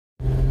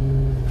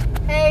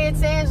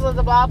Angela,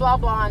 the blah blah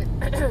blah.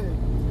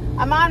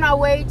 I'm on my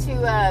way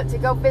to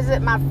go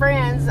visit my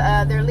friends.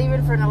 They're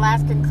leaving for an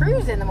Alaskan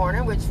cruise in the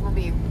morning, which will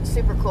be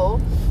super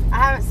cool. I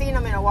haven't seen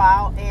them in a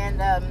while,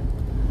 and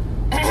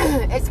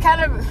it's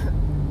kind of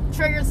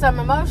triggered some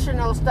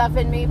emotional stuff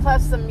in me,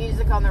 plus some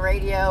music on the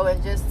radio,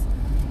 and just,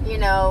 you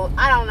know,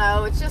 I don't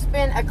know. It's just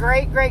been a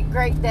great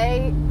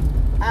day.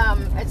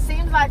 It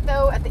seems like,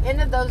 though, at the end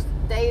of those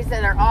days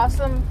that are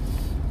awesome,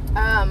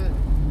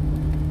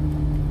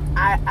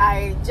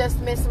 I just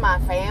miss my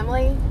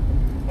family,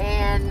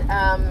 and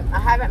I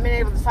haven't been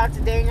able to talk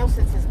to Daniel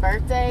since his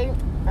birthday,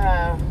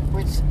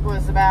 which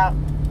was about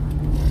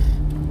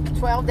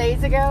 12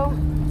 days ago,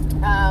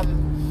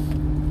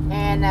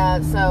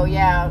 so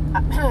yeah.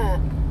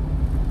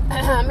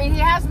 I mean, he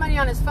has money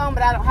on his phone,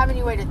 but I don't have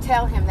any way to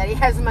tell him that he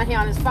has money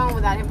on his phone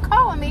without him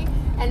calling me.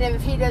 And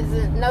if he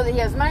doesn't know that he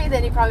has money,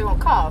 then he probably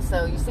won't call.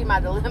 So you see my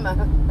dilemma.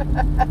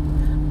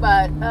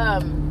 But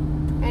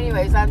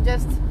anyways,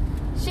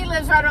 she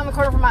lives right around the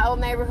corner from my old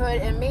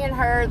neighborhood, and me and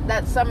her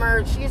that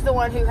summer, she's the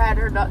one who had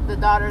the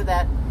daughter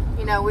that,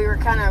 you know, we were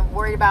kind of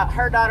worried about,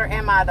 her daughter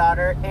and my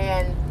daughter,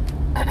 and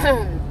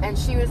and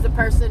she was the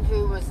person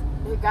who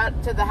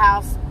got to the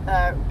house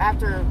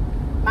after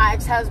my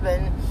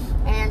ex-husband.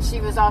 And she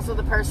was also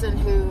the person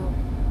who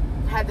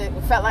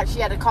felt like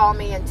she had to call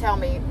me and tell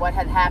me what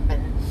had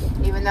happened,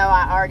 even though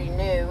I already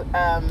knew,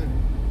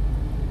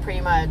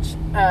 pretty much.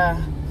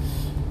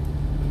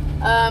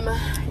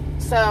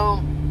 So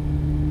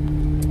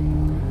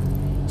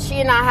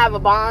she and I have a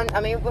bond. I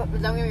mean,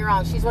 don't get me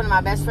wrong, she's one of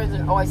my best friends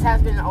and always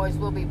has been and always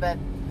will be, but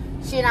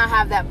she and I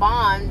have that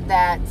bond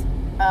that,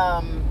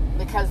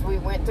 because we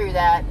went through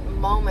that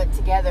moment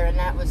together, and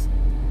that was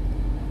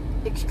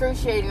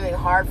excruciatingly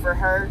hard for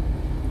her.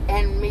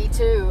 And me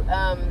too.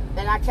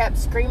 And I kept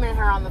screaming at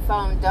her on the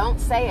phone, don't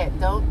say it.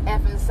 Don't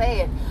effing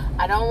say it.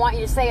 I don't want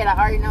you to say it. I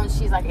already know. And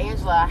she's like,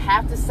 Angela, I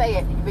have to say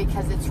it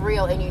because it's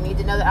real and you need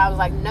to know that. I was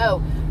like,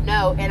 no.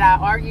 And I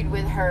argued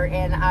with her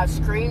and I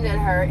screamed at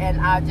her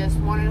and I just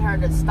wanted her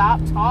to stop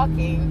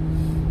talking.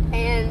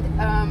 And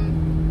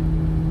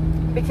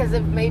because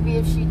maybe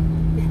if she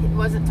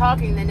wasn't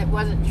talking, then it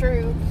wasn't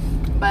true.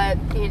 But,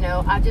 you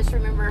know, I just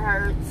remember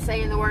her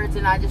saying the words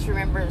and I just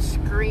remember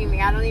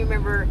screaming. I don't even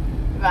remember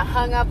if I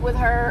hung up with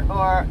her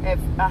or if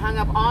I hung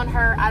up on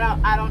her.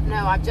 I don't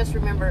know. I just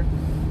remember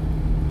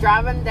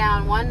driving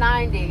down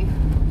 190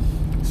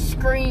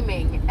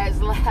 screaming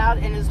as loud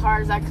and as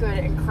hard as I could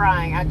and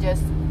crying.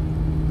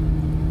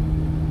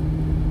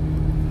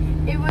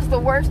 It was the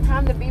worst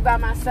time to be by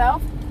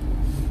myself,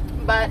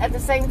 but at the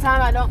same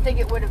time I don't think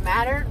it would have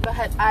mattered, but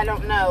I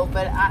don't know.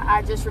 But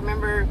I just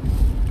remember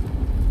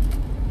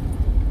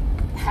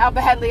how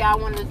badly I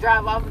wanted to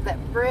drive off of that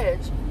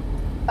bridge,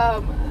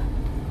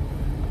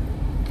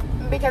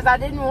 because I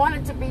didn't want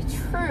it to be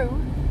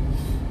true.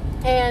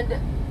 And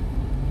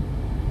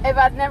if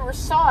I never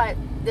saw it,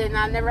 then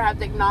I never have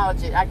to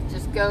acknowledge it. I could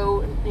just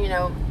go, you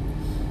know,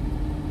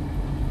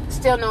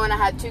 still knowing I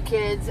had 2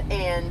 kids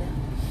and,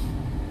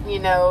 you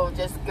know,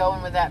 just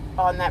going with that,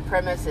 on that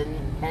premise and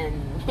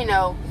you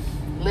know,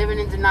 living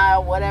in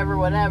denial, whatever.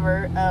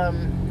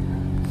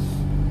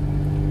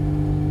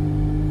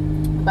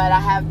 But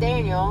I had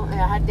Daniel,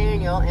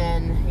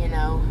 and, you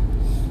know,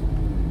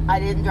 I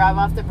didn't drive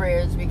off the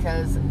bridge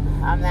because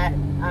I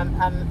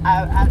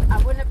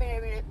wouldn't have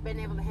been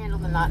able to handle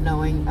the not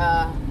knowing.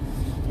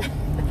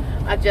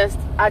 I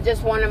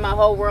just wanted my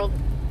whole world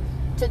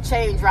to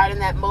change right in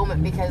that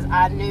moment because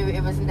I knew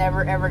it was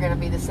never ever going to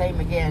be the same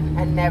again,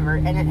 and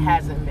it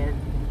hasn't been.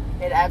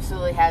 It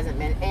absolutely hasn't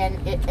been,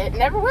 and it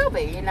never will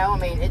be. You know, I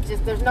mean,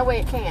 there's no way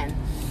it can.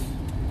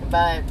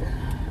 But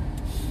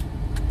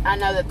I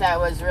know that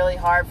was really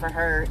hard for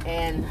her,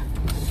 and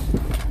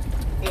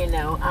you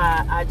know,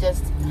 I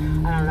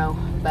don't know,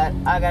 but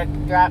I gotta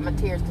dry up my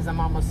tears because I'm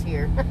almost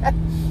here.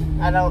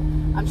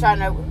 I'm trying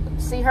to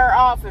see her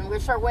off and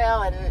wish her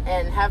well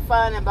and have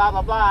fun and blah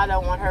blah blah. I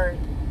don't want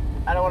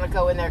to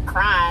go in there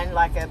crying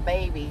like a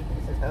baby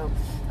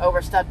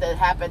over stuff that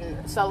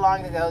happened so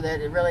long ago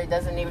that it really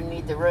doesn't even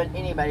need to ruin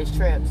anybody's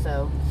trip.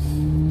 So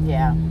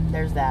yeah,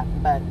 there's that.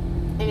 But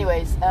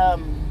anyways,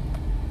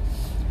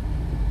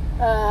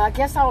 I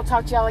guess I will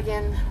talk to y'all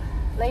again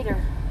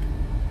later.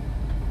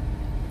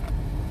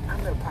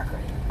 I'm gonna park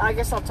right here. I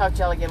guess I'll talk to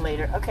y'all again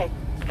later. Okay,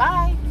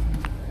 bye.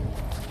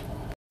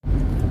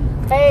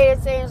 Hey,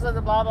 it's Angela,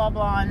 the blah blah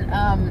blah.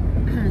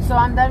 So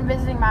I'm done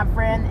visiting my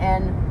friend,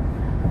 and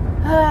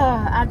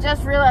I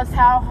just realized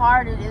how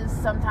hard it is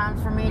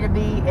sometimes for me to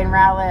be in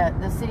Rowlett,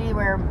 the city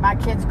where my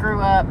kids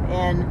grew up.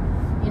 And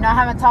you know, I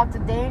haven't talked to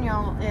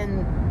Daniel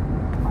in,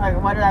 like,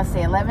 what did I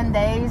say, 11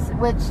 days,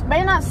 which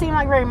may not seem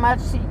like very much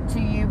to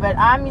you, but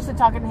I'm used to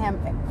talking to him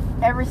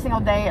every single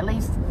day, at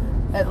least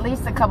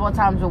a couple of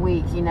times a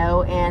week, you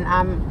know. And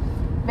I'm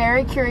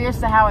very curious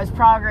to how his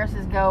progress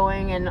is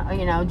going, and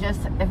you know,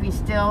 just if he's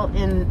still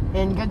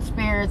in good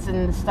spirits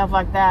and stuff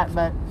like that.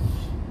 But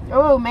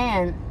oh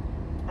man,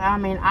 I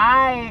mean,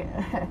 I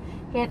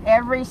hit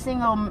every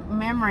single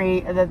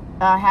memory that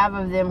I have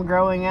of them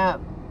growing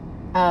up,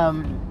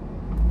 and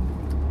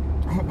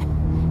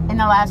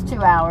the last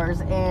 2 hours,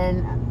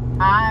 and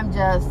I'm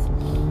just,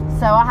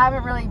 so I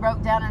haven't really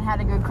broke down and had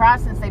a good cry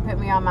since they put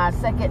me on my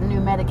second new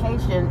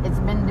medication. It's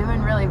been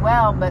doing really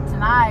well, but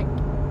tonight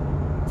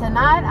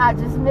I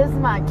just miss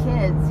my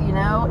kids, you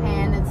know,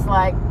 and it's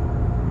like,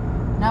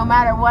 no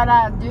matter what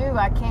I do,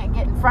 I can't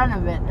get in front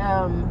of it.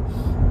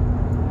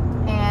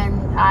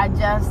 And I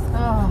just,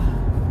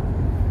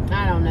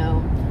 I don't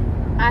know.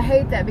 I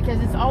hate that because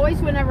it's always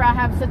whenever I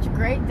have such a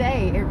great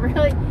day.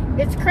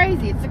 It's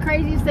crazy. It's the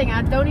craziest thing.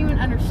 I don't even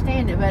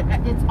understand it, but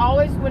it's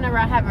always whenever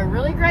I have a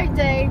really great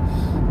day.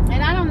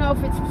 And I don't know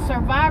if it's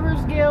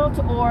survivor's guilt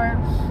or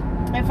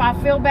if I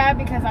feel bad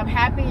because I'm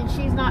happy and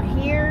she's not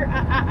here.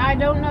 I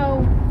don't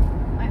know.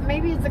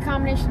 Maybe it's a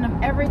combination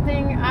of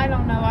everything. I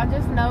don't know. I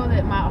just know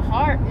that my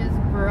heart is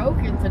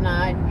broken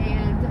tonight.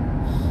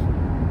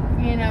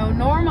 And, you know,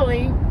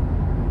 normally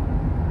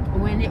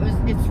when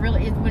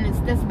when it's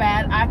this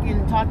bad, I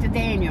can talk to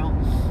Daniel.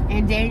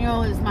 And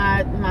Daniel is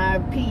my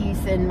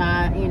peace and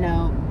my, you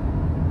know,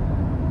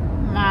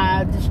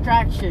 my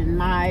distraction,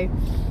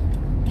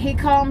 he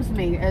calms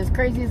me, as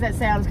crazy as that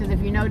sounds, because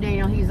if you know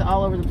Daniel, he's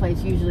all over the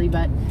place usually,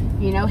 but,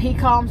 you know, he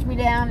calms me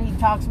down, he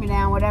talks me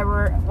down,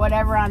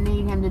 whatever I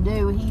need him to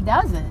do, he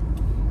does it,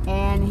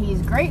 and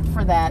he's great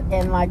for that,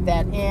 and like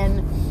that,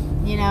 and,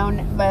 you know,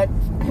 but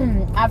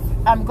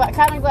I'm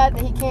kind of glad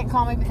that he can't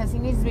call me, because he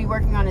needs to be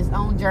working on his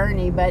own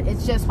journey, but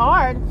it's just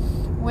hard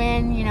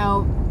when, you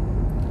know,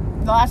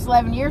 the last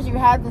 11 years you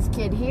had this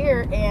kid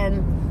here,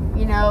 and,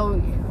 you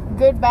know,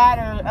 good, bad,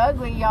 or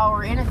ugly, y'all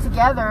were in it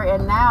together,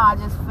 and now I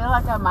just feel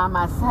like I'm by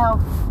myself.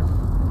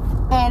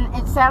 And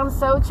it sounds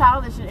so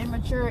childish and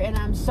immature, and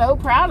I'm so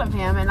proud of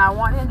him, and I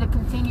want him to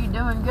continue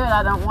doing good.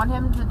 I don't want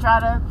him to try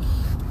to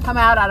come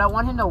out. I don't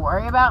want him to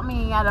worry about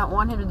me. I don't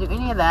want him to do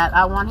any of that.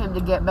 I want him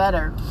to get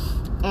better.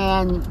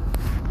 And,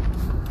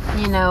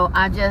 you know,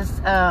 I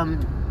just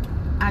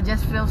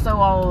feel so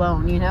all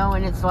alone, you know,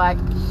 and it's like,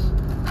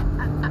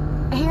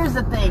 here's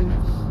the thing.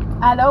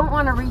 I don't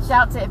want to reach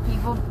out to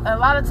people a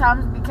lot of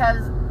times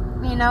because,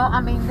 you know,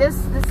 I mean, this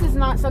is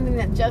not something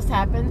that just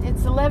happened.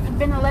 It's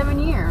been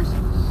 11 years,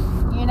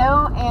 you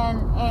know,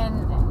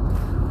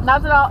 and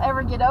not that I'll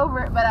ever get over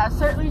it, but I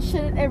certainly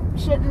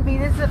shouldn't be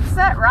this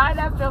upset right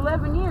after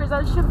 11 years.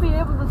 I should be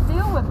able to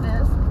deal with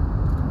this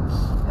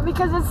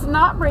because it's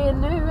not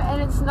brand new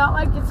and it's not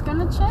like it's going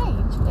to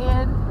change.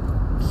 And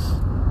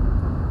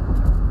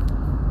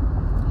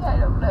I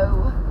don't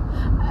know.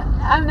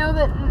 I know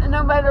that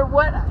no matter who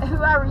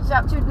I reach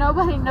out to,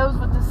 nobody knows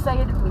what to say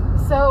to me.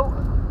 So,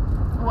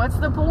 what's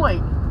the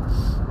point?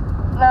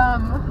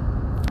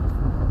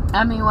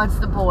 I mean, what's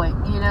the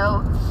point? You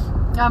know,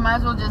 I might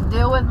as well just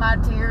deal with my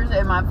tears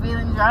and my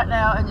feelings right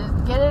now and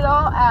just get it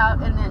all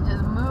out and then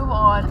just move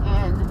on.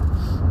 And,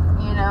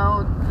 you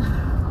know,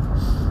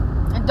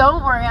 and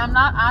don't worry, I'm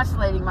not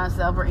isolating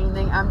myself or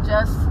anything. I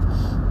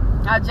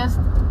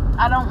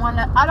don't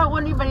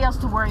want anybody else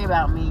to worry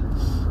about me.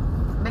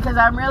 Because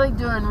I'm really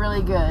doing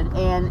really good,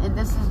 and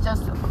this is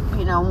just,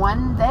 you know,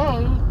 one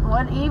day,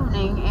 one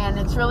evening, and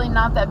it's really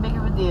not that big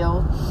of a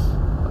deal.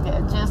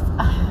 I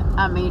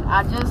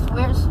just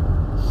wish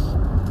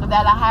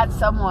that I had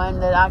someone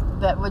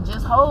that would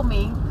just hold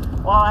me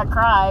while I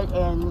cried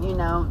and, you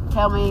know,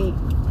 tell me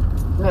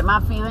that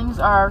my feelings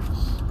are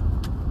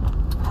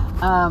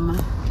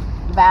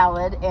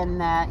valid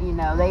and that, you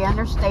know, they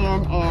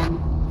understand and,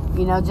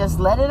 you know, just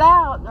let it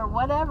out or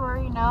whatever,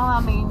 you know.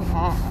 I mean,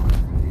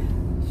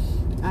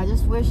 I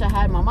just wish I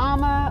had my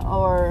mama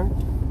or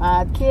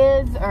my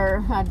kids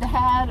or my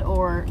dad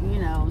or, you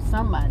know,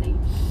 somebody.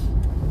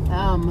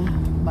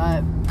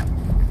 But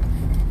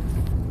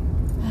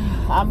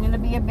I'm going to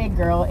be a big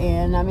girl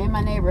and I'm in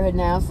my neighborhood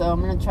now, so I'm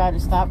going to try to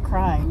stop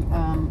crying.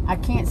 I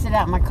can't sit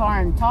out in my car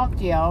and talk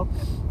to y'all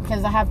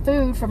because I have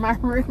food for my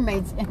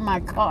roommates in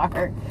my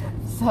car.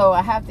 So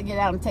I have to get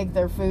out and take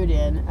their food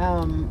in.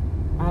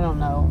 I don't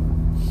know.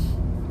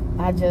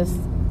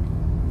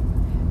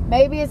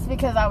 Maybe it's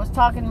because I was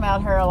talking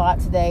about her a lot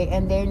today,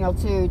 and Daniel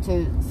too,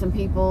 to some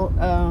people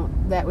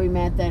that we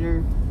met that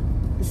are,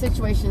 the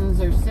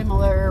situations are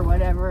similar or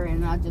whatever,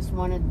 and I just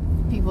wanted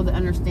people to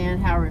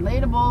understand how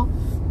relatable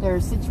their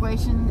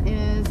situation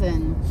is.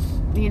 And,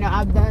 you know,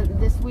 I've done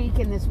this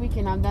weekend,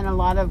 I've done a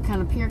lot of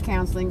kind of peer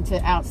counseling to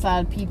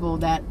outside people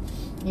that,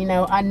 you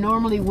know, I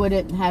normally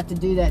wouldn't have to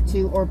do that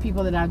to, or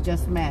people that I've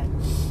just met,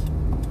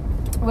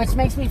 which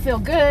makes me feel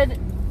good,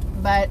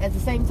 but at the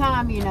same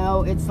time, you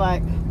know, it's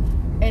like,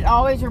 it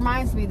always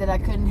reminds me that I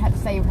couldn't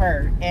save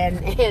her.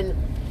 And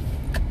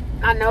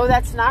I know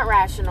that's not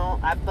rational.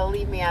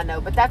 Believe me, I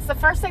know. But that's the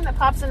first thing that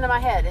pops into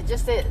my head. It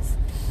just is.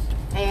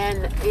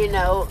 And, you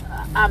know,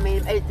 I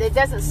mean, it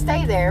doesn't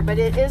stay there, but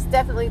it is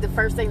definitely the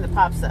first thing that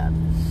pops up.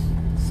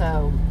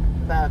 So,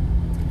 but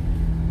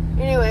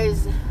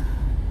anyways,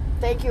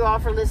 thank you all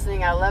for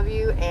listening. I love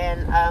you,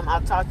 and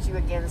I'll talk to you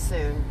again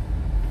soon.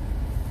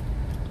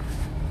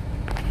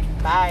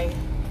 Bye.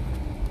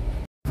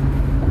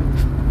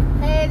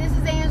 Hey, this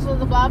is Angela,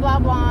 the blah blah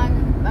blonde.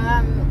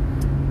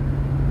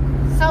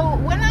 So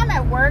when I'm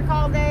at work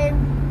all day,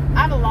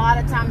 I have a lot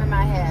of time in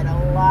my head, a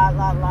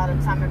lot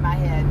of time in my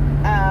head.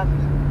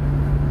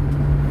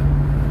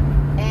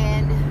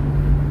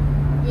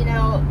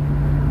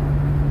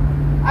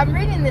 I'm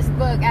reading this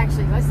book,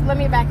 actually. Let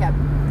me back up.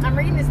 I'm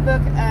reading this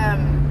book.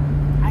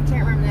 I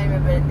can't remember the name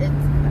of it.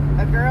 It's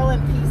A Girl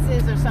in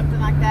Pieces or something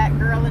like that.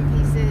 Girl in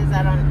Pieces.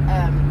 I don't.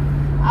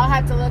 I'll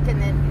have to look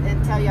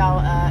and tell y'all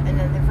in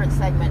a different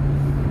segment.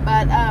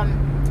 But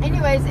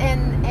anyways,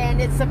 and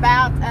it's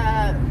about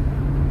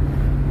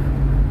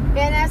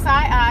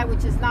NSII,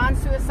 which is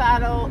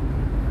non-suicidal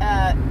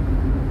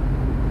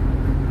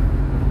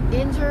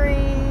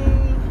injury.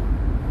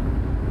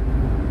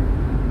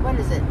 What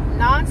is it?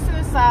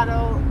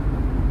 Non-suicidal.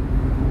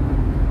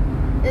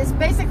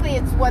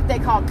 It's what they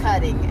call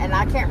cutting, and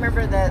I can't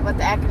remember what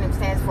the acronym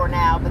stands for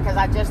now because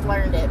I just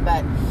learned it.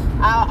 But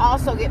I'll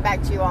also get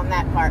back to you on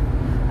that part.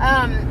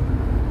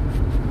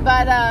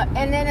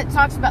 And then it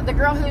talks about the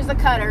girl who's a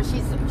cutter.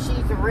 She's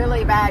a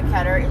really bad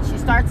cutter, and she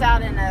starts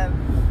out in a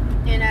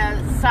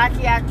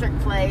psychiatric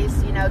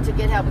place, you know, to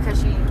get help because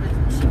she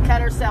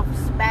cut herself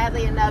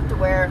badly enough to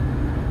where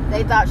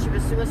they thought she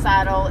was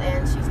suicidal,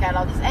 and she's got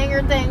all these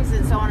anger things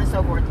and so on and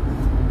so forth.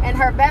 And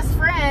her best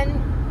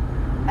friend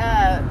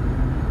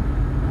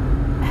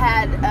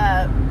had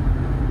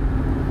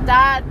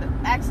died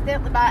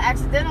by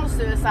accidental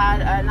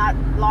suicide not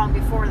long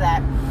before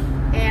that.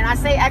 And I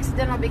say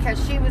accidental because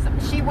she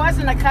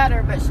wasn't a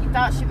cutter, but she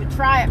thought she would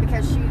try it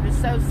because she was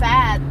so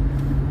sad.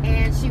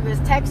 And she was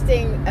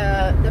texting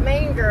the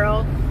main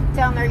girl,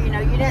 telling her, you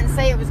know, you didn't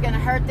say it was going to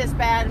hurt this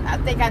bad. I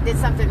think I did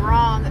something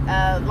wrong.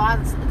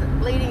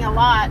 Bleeding a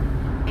lot.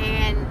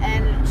 And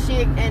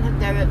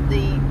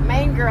the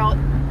main girl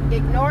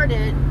ignored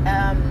it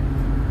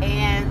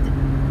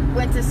and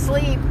went to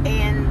sleep.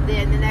 And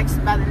then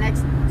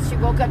she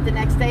woke up the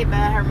next day by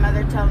her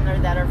mother telling her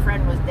that her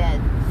friend was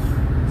dead.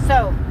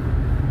 So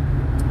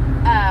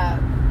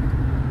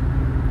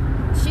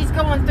she's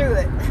going through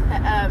it.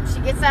 She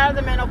gets out of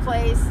the mental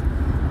place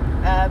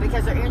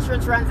because her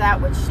insurance runs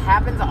out, which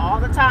happens all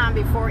the time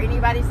before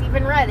anybody's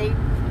even ready.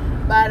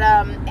 But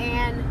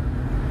and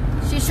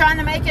she's trying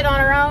to make it on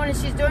her own, and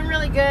she's doing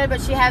really good,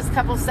 but she has a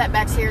couple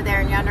setbacks here, there,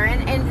 and yonder.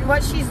 And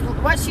what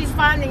she's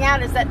finding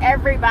out is that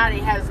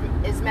everybody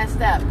is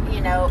messed up.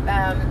 You know,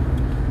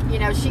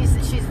 she's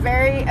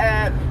very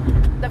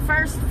the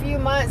first few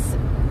months,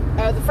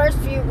 the first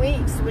few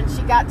weeks when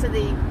she got to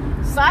the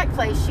psych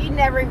place, she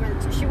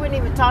wouldn't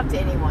even talk to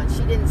anyone.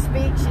 She didn't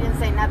speak. She didn't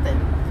say nothing.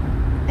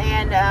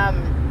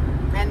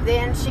 And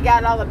then she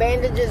got all the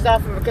bandages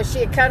off of her because she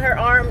had cut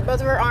both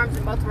of her arms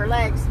and both of her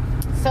legs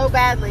so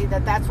badly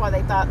that's why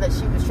they thought that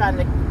she was trying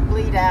to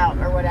bleed out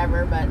or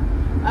whatever. But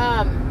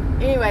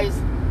anyways,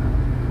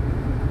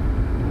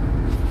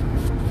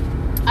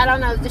 I don't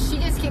know. She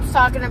just keeps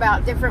talking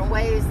about different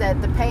ways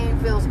that the pain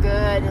feels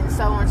good and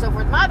so on and so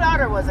forth. My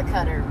daughter was a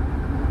cutter.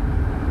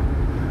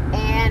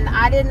 And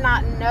I did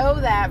not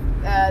know that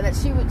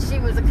she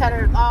was a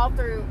cutter all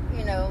through,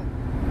 you know,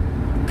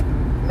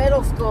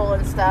 middle school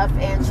and stuff,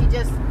 and she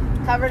just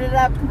covered it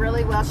up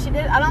really well.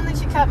 I don't think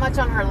she cut much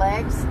on her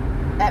legs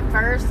at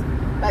first,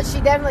 but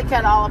she definitely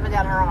cut all up and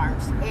down her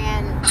arms.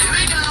 And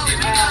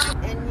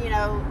you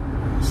know,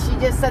 she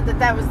just said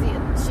that was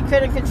she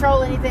couldn't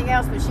control anything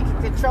else, but she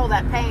could control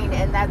that pain,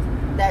 and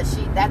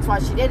that's why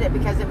she did it,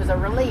 because it was a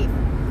relief.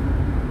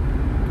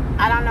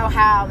 I don't know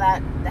how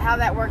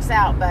that works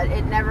out, but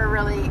it never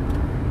really.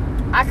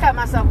 I cut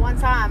myself one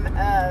time,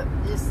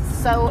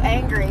 just so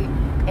angry,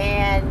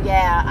 and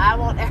yeah, I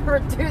won't ever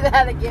do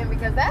that again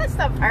because that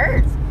stuff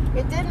hurts.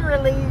 It didn't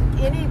relieve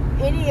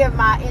any of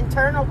my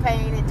internal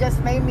pain. It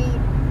just made me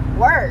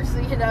worse,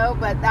 you know.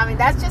 But I mean,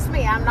 that's just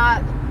me. I'm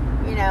not,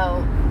 you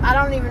know, I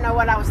don't even know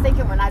what I was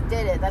thinking when I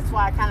did it. That's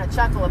why I kind of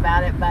chuckle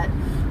about it. But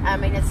I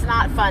mean, it's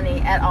not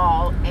funny at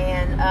all,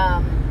 and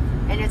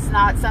it's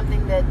not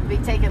something that be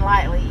taken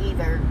lightly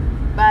either.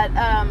 But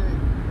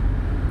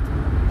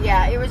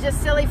yeah, it was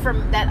just silly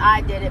that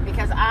I did it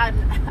because I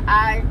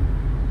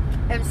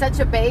am such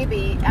a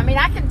baby. I mean,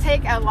 I can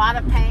take a lot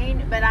of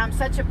pain, but I'm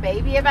such a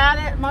baby about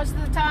it most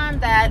of the time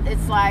that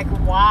it's like,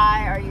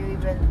 why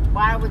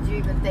would you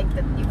even think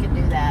that you could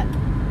do that?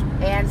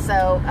 And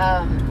so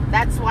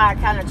that's why I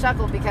kind of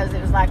chuckled, because it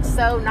was like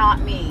so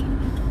not me.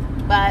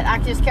 But I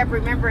just kept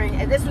remembering,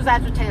 and this was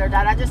after Taylor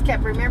died, I just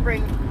kept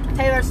remembering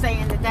Taylor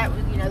saying that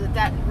was, you know,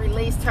 that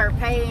released her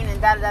pain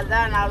and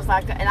da-da-da-da, and I was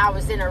like, and I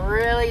was in a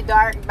really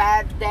dark,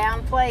 bad,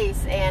 down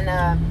place, and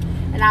I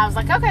was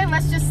like, okay,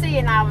 let's just see,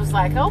 and I was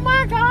like, oh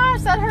my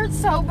gosh, that hurts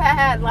so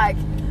bad, like,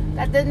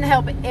 that didn't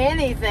help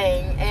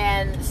anything.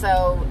 And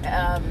so,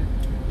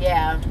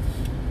 yeah,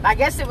 I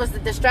guess it was the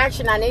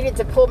distraction I needed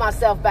to pull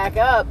myself back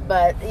up,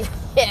 but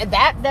yeah,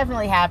 that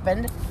definitely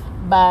happened.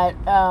 But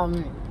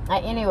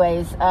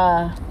anyways,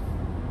 oh,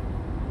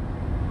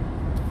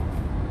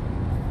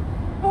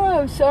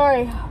 I'm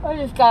sorry. I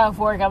just got off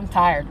work. I'm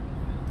tired.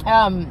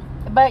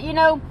 But you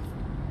know,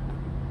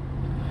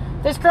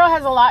 this girl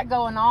has a lot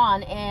going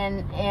on,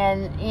 and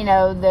you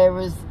know,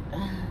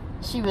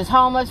 she was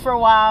homeless for a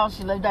while.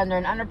 She lived under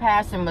an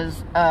underpass and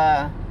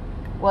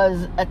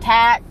was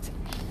attacked.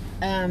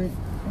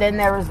 Then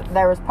there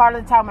was part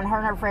of the time when her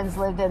and her friends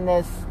lived in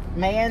this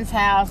man's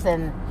house,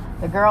 and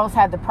the girls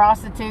had the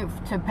prostitute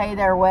to pay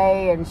their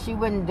way, and she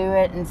wouldn't do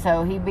it, and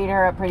so he beat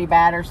her up pretty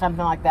bad or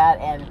something like that.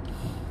 And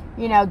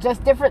you know,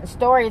 just different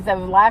stories of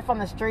life on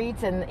the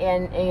streets, and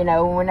you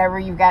know, whenever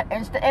you got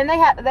and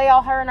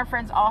her and her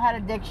friends all had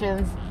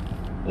addictions,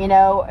 you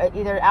know,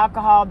 either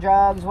alcohol,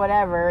 drugs,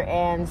 whatever.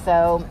 And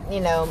so, you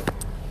know,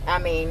 I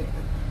mean,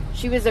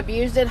 she was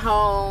abused at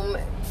home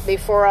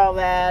before all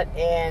that,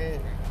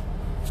 and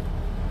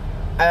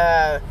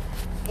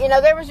you know,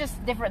 there was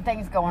just different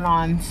things going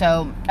on.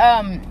 So,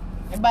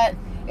 but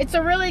it's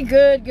a really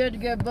good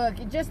book.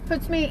 It just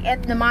puts me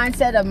in the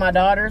mindset of my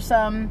daughter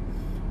some.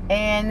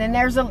 And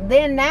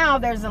then now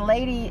there's a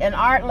lady, an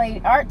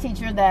art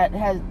teacher that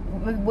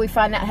we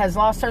find out has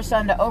lost her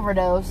son to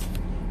overdose.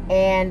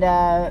 And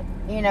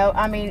you know,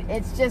 I mean,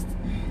 it's just,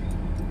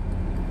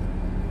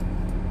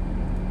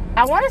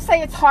 I want to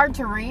say it's hard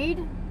to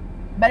read,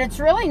 but it's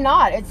really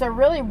not. It's a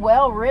really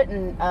well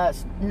written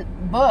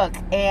book.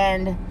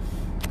 And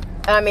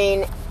I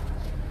mean,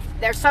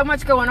 there's so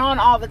much going on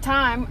all the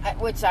time,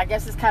 which I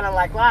guess is kind of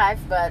like life.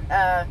 But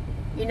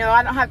you know,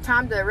 I don't have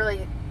time to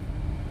really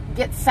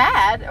get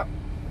sad,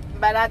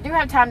 but I do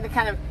have time to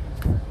kind of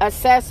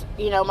assess,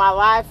 you know, my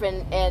life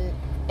and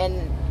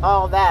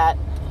all that.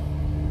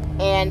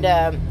 And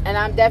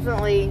I'm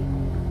definitely,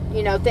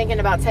 you know,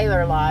 thinking about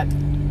Taylor a lot.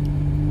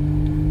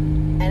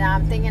 And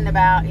I'm thinking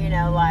about, you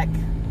know, like,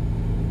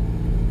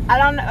 I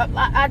don't know,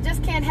 I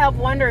just can't help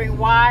wondering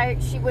why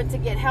she went to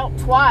get help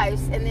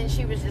twice and then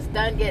she was just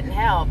done getting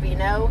help, you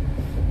know,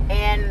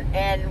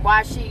 and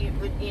why she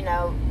would, you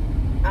know,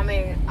 I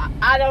mean,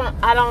 I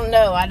don't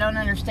know. I don't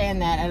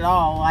understand that at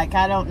all. Like,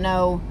 I don't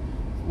know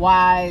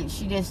why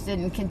she just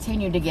didn't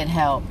continue to get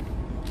help.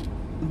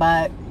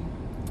 But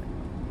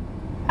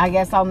I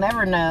guess I'll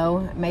never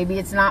know. Maybe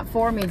it's not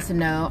for me to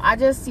know. I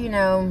just, you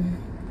know,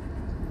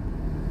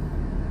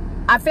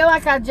 I feel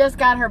like I just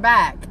got her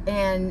back,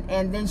 and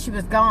then she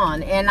was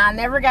gone. And I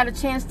never got a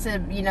chance to,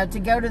 you know, to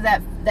go to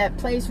that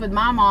place with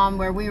my mom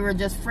where we were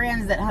just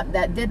friends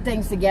that did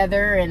things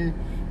together, and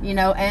you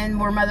know, and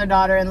we're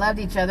mother-daughter and loved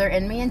each other.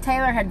 And me and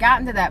Taylor had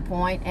gotten to that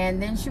point, and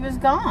then she was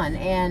gone.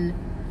 And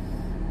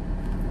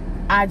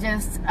I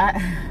just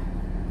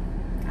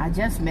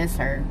miss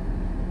her.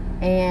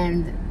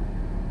 And,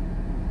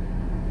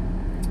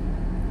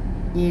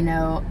 you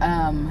know,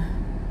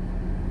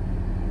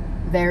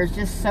 there's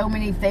just so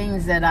many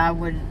things that I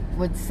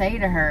would say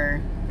to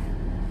her.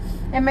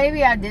 And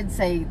maybe I did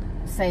say,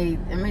 I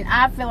mean,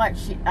 I feel like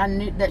she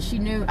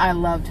knew I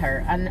loved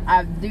her.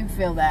 I do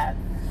feel that.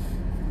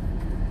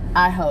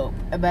 I hope.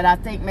 But I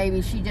think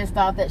maybe she just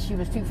thought that she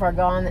was too far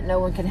gone, that no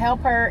one could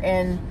help her,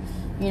 and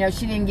you know,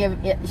 she didn't give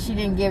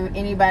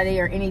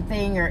anybody or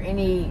anything or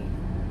any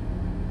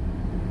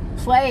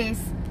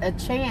place a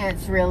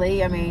chance,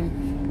 really. I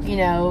mean, you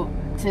know,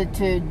 to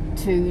do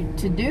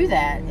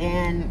that.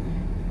 And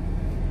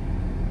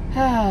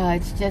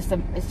it's just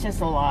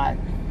a lot.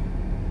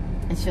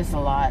 It's just a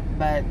lot.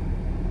 But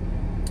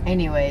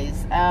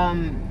anyways,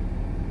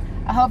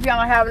 I hope y'all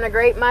are having a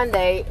great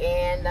Monday,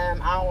 and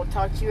I will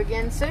talk to you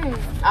again soon.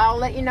 I'll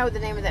let you know the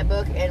name of that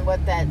book and what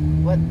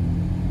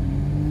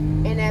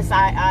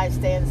NSII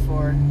stands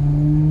for.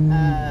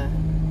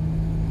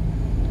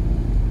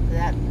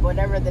 That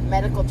whatever the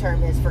medical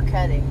term is for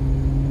cutting.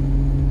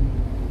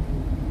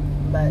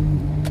 But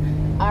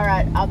all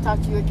right, I'll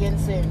talk to you again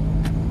soon.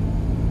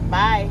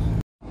 Bye.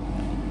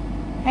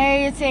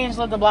 Hey, it's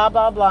Angela, the blah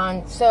blah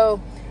blonde.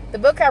 So the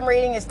book I'm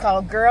reading is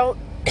called Girl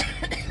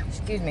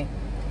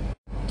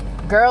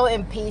Girl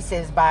in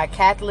Pieces by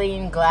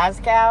Kathleen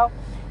Glasgow,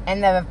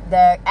 and the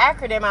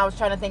acronym I was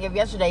trying to think of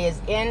yesterday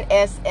is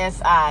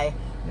NSSI,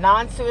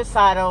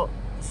 non-suicidal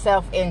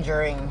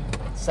self-injuring.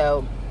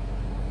 So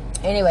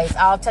anyways,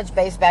 I'll touch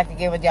base back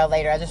again with y'all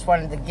later. I just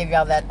wanted to give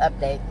y'all that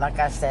update, like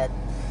I said.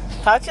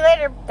 Talk to you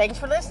later. Thanks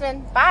for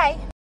listening. Bye.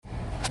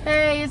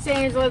 Hey, it's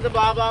Angela, the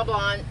blah blah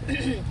blonde.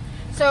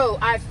 So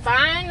I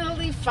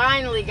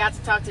finally got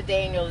to talk to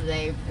Daniel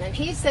today, and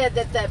he said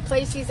that the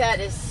place he's at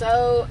is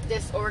so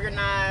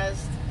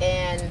disorganized,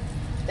 and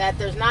that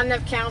there's not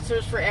enough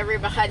counselors for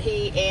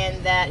everybody,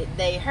 and that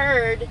they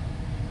heard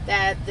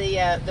that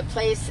the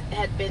place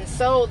had been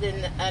sold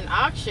in an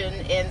auction,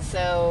 and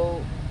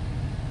so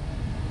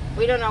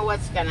we don't know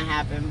what's going to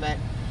happen,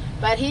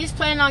 but he's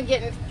planning on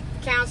getting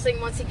counseling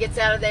once he gets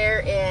out of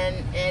there,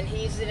 and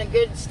he's in a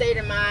good state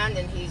of mind,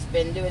 and he's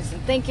been doing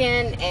some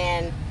thinking,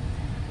 and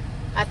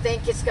I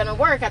think it's going to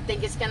work. I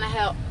think it's going to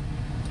help.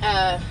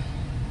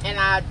 And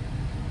I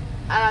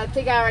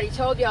think I already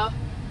told y'all.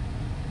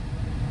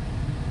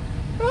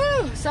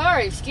 Whew,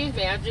 sorry, excuse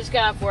me. I just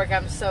got off work.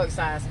 I'm so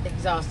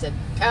exhausted.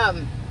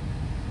 I've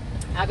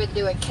been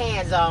doing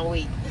cans all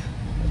week.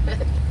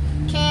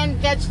 Canned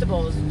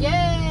vegetables.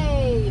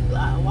 Yay!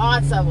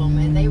 Lots of them,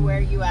 and they wear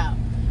you out.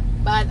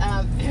 But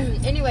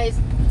anyways,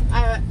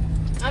 I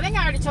think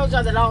I already told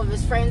y'all that all of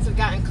his friends have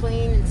gotten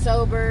clean and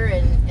sober,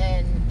 and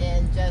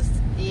just,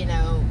 you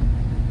know,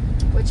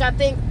 which I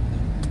think,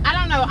 I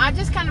don't know, I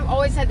just kind of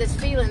always had this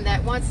feeling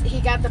that once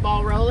he got the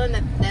ball rolling,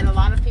 that a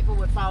lot of people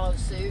would follow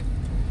suit.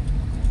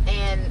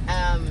 And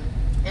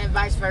and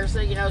vice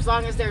versa. You know, as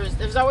long as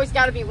there's always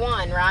got to be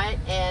one, right?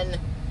 And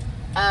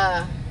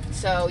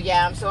so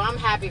yeah, so I'm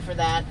happy for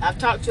that. I've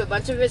talked to a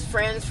bunch of his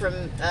friends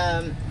from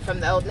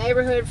the old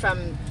neighborhood,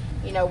 from,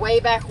 you know, way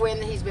back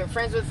when, he's been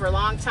friends with for a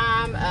long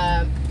time.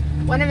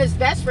 One of his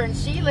best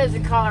friends, she lives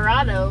in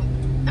Colorado.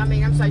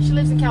 She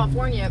lives in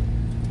California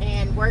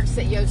and works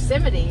at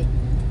Yosemite,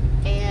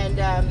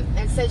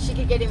 and said she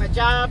could get him a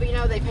job. You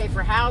know, they pay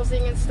for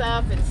housing and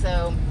stuff, and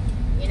so,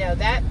 you know,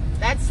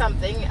 that's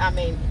something. I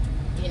mean,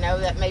 you know,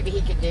 that maybe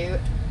he could do.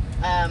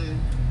 I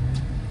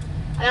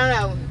don't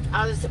know.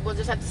 We'll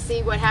just have to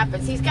see what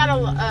happens. He's got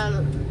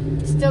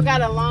still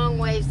got a long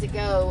ways to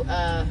go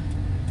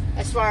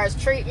as far as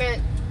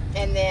treatment,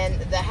 and then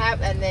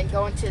and then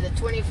going to the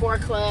 24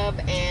 club,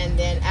 and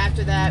then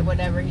after that,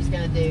 whatever he's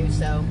gonna do.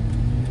 So,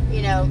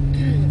 you know,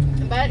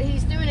 but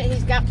he's doing it.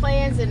 He's got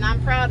plans, and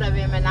I'm proud of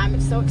him, and I'm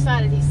so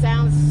excited. He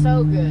sounds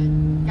so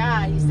good.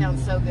 God, he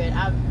sounds so good.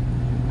 I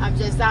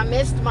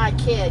missed my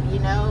kid, you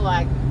know,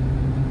 like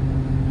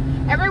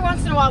every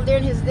once in a while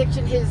during his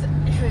addiction,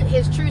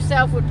 his true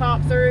self would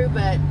pop through,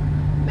 but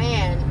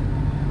man,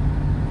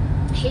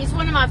 he's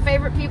one of my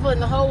favorite people in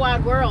the whole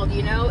wide world,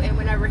 you know, and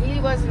whenever he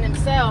wasn't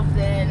himself,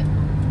 then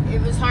it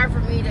was hard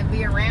for me to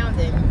be around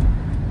him,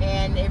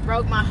 and it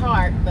broke my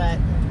heart, but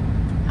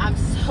I'm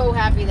so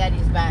happy that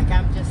he's back.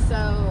 I'm just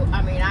so,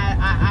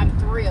 I'm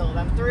thrilled.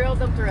 I'm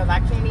thrilled. I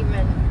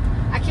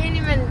can't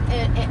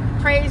even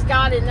praise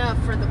God enough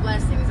for the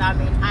blessings. I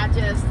mean, I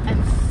just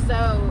am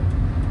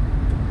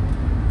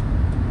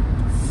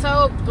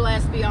so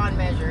blessed beyond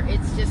measure.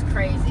 It's just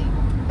crazy.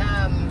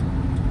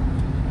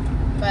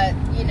 But,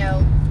 you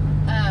know,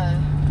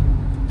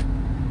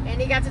 and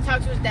he got to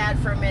talk to his dad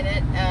for a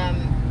minute.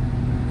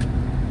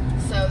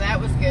 So that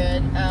was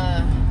good.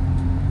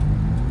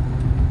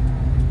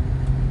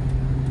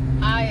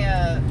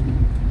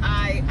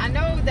 I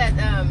know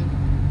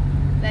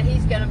that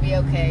he's gonna be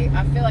okay.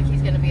 I feel like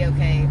he's gonna be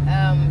okay,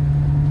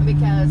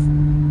 because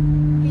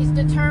he's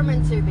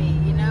determined to be,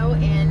 you know,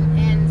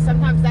 and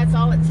sometimes that's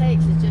all it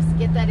takes, is just to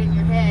get that in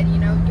your head, you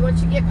know.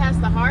 Once you get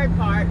past the hard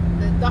part,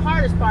 the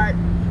hardest part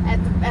at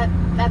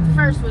the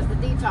first was the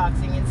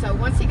detoxing, and so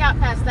once he got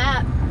past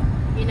that,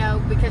 you know,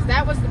 because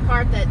that was the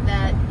part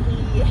that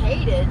he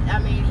hated. I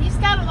mean, he's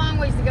got a long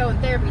ways to go in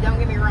therapy, don't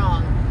get me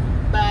wrong,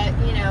 but,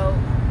 you know,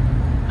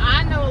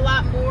 I know a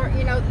lot more,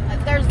 you know.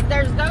 There's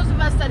those of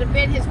us that have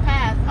been his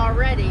path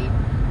already,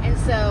 and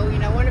so, you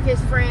know, one of his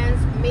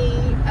friends, me,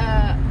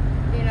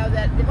 you know,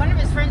 that one of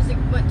his friends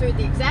went through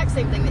the exact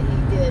same thing that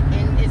he did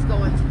and is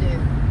going to do.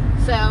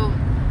 So,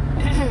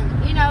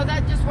 you know,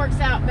 that just works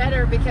out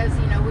better because,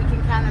 you know, we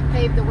can kind of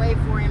pave the way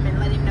for him and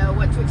let him know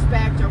what to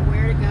expect or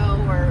where to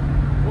go or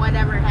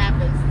whatever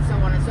happens, and so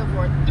on and so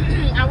forth.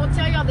 I will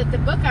tell y'all that the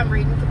book I'm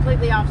reading,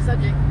 completely off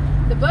subject,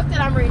 the book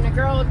that I'm reading, A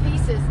Girl in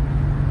Pieces,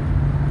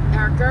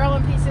 or Girl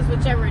in Pieces,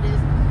 whichever it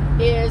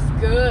is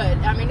good.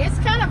 I mean, it's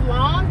kind of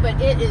long, but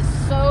it is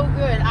so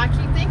good. I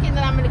keep thinking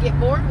that I'm going to get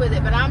bored with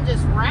it, but I'm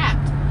just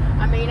wrapped.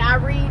 I mean, I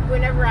read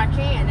whenever I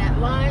can, at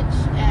lunch,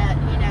 at,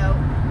 you know,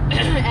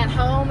 at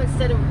home,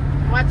 instead of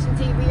watching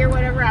TV or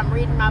whatever. I'm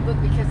reading my book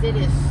because it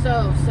is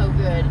so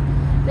good.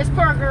 This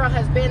poor girl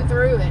has been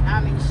through it. I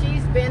mean,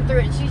 she's been through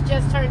it, and she's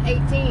just turned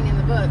 18 in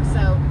the book,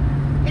 so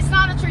it's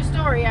not a true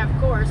story, of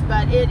course,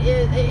 but it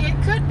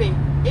could be.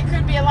 It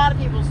could be a lot of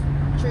people's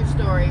true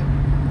story,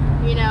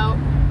 you know.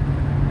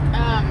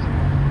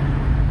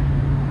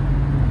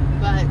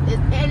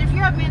 And if you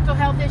have mental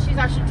health issues,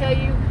 I should tell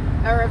you,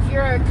 or if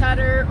you're a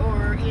cutter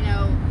or, you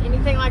know,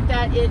 anything like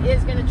that, it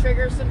is going to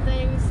trigger some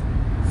things.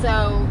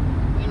 So,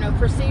 you know,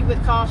 proceed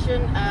with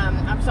caution.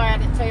 I'm sorry I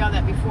didn't tell y'all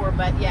that before,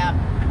 but yeah,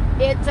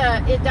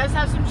 it does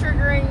have some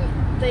triggering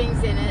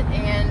things in it,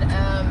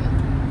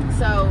 and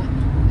so,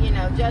 you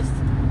know, just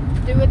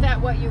do with that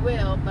what you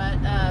will. But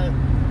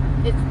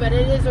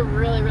it is a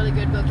really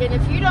good book. And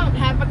if you don't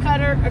have a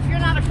cutter, if you're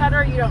not a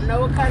cutter, you don't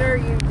know a cutter,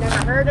 you've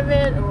never heard of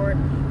it, or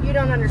you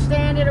don't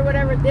understand it or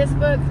whatever, this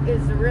book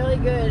is really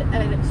good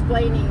at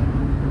explaining,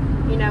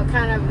 you know,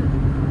 kind of,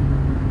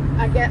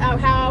 I guess,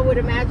 how I would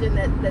imagine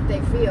that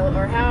they feel,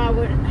 or how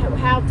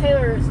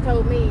Taylor has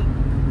told me,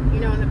 you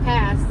know, in the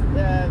past,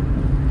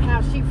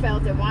 how she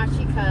felt and why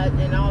she cut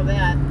and all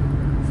that.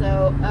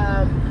 So,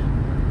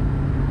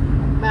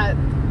 but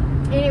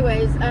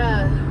anyways,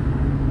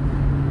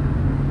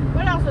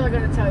 what else was I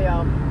going to tell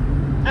y'all?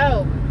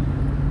 Oh,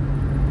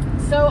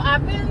 so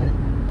I've been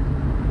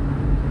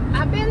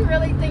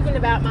really thinking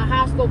about my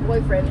high school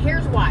boyfriend.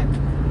 Here's why.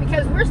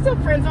 Because we're still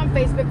friends on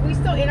Facebook. We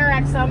still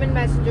interact some in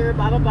Messenger,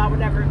 blah, blah, blah,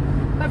 whatever.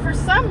 But for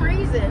some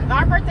reason,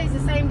 our birthday's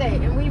the same day.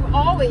 And we've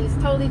always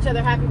told each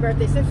other happy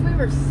birthday. Since we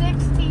were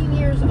 16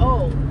 years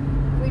old,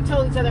 we've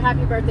told each other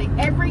happy birthday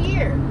every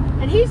year.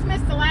 And he's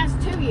missed the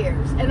last 2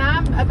 years. And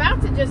I'm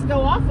about to just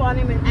go off on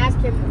him and ask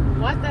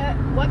him what the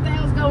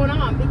hell's going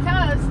on.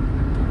 Because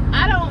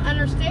I don't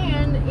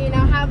understand, you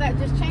know, how that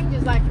just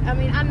changes. Like, I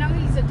mean, I know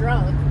he's a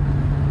drunk,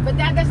 but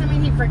that doesn't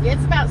mean he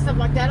forgets about stuff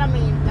like that. I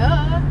mean,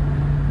 duh.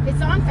 It's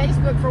on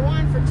Facebook, for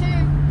one. For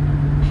two,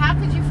 how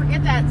could you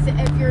forget that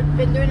if you've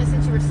been doing it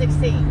since you were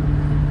 16?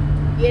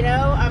 You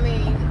know, I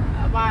mean,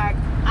 like,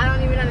 I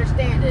don't even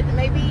understand it.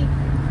 Maybe,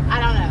 I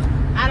don't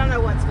know. I don't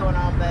know what's going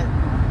on, but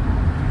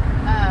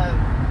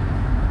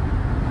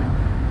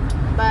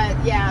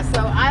yeah,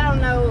 so I don't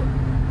know.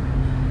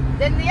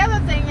 Then the other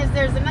thing is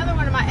there's another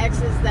one of my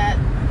exes that,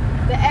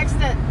 the ex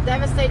that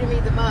devastated me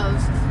the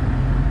most,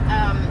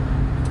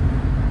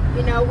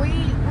 you know,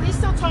 we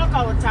still talk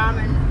all the time,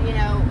 and, you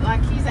know,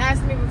 like, he's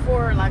asked me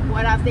before, like,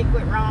 what I think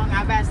went wrong.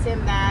 I've asked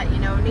him that, you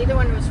know, neither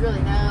one of us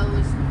really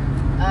knows,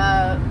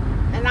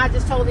 and I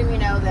just told him, you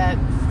know, that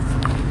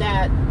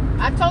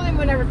I told him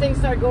whenever things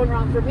started going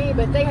wrong for me,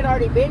 but they had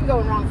already been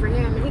going wrong for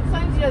him, and he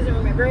claims he doesn't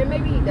remember, and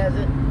maybe he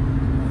doesn't,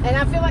 and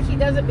I feel like he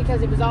doesn't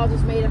because it was all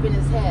just made up in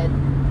his head,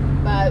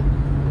 but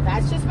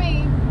that's just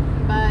me.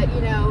 But,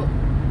 you know,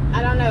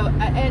 I don't know,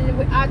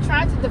 and I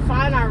tried to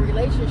define our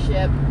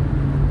relationship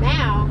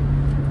now,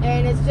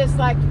 and it's just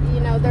like, you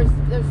know, there's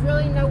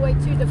really no way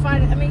to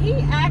define it. I mean, he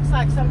acts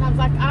like sometimes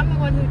like I'm the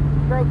one who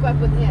broke up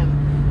with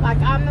him, like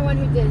I'm the one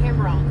who did him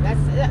wrong.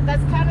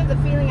 That's kind of the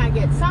feeling I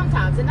get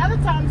sometimes, and other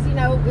times, you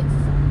know,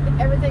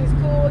 everything's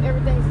cool,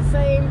 everything's the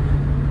same,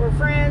 we're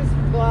friends,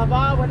 blah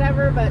blah,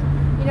 whatever. But,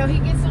 you know, he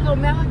gets a little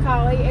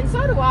melancholy, and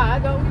so do I.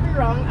 Don't get me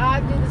wrong, I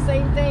do the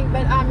same thing.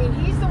 But I mean,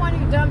 he's the one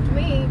who dumped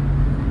me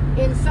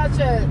in such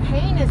a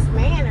heinous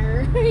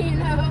manner, you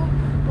know,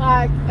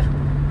 like,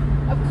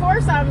 of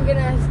course I'm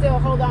gonna still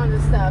hold on to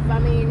stuff. I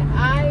mean,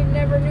 I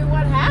never knew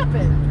what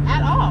happened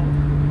at all.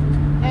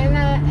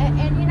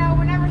 And you know,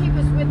 whenever he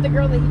was with the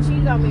girl that he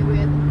cheated on me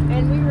with,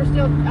 and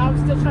I was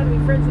still trying to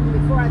be friends with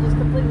him before I just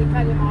completely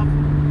cut him off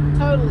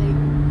totally.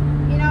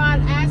 You know,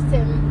 I'd asked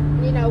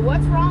him, you know,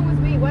 what's wrong with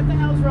me? What the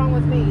hell's wrong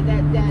with me?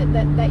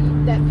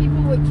 That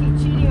people would keep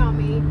cheating on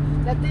me,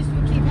 that this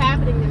would keep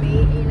happening to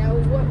me. You know,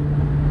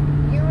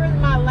 you were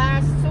my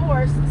last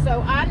source,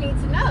 so I need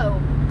to know.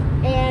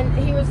 And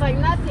he was like,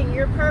 nothing,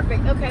 you're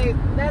perfect. Okay,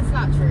 that's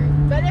not true.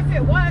 But if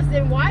it was,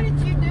 then why did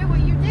you do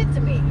what you did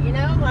to me? You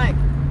know, like,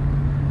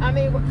 I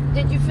mean,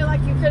 did you feel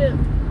like you couldn't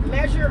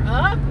measure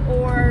up?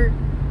 Or,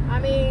 I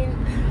mean,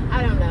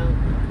 I don't know.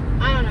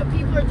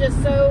 People are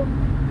just so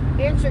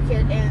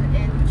intricate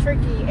and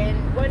tricky.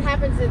 And what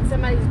happens in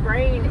somebody's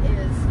brain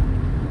is,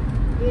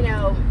 you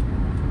know,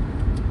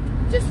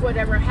 just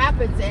whatever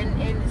happens.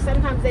 And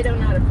sometimes they don't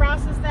know how to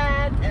process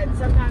that. And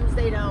sometimes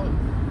they don't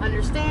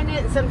understand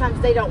it, and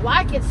sometimes they don't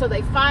like it, so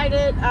they fight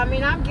it. I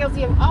mean, I'm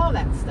guilty of all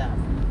that stuff.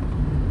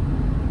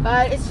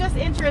 But it's just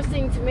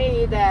interesting to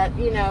me that,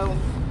 you know,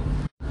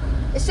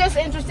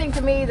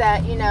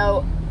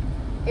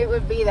 it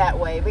would be that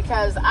way,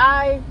 because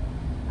I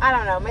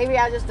don't know, maybe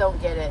I just don't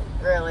get it,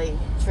 really,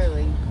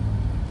 truly.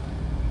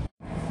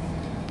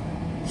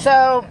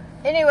 So,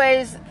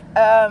 anyways,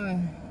 I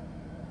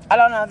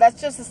don't know, that's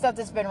just the stuff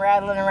that's been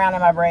rattling around in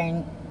my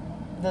brain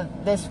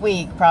this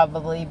week,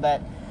 probably,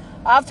 but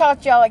I'll talk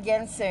to y'all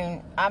again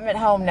soon. I'm at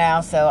home now,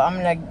 so I'm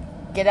going to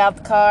get out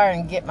the car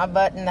and get my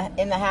butt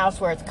in the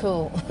house where it's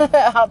cool.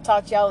 I'll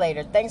talk to y'all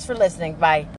later. Thanks for listening. Bye.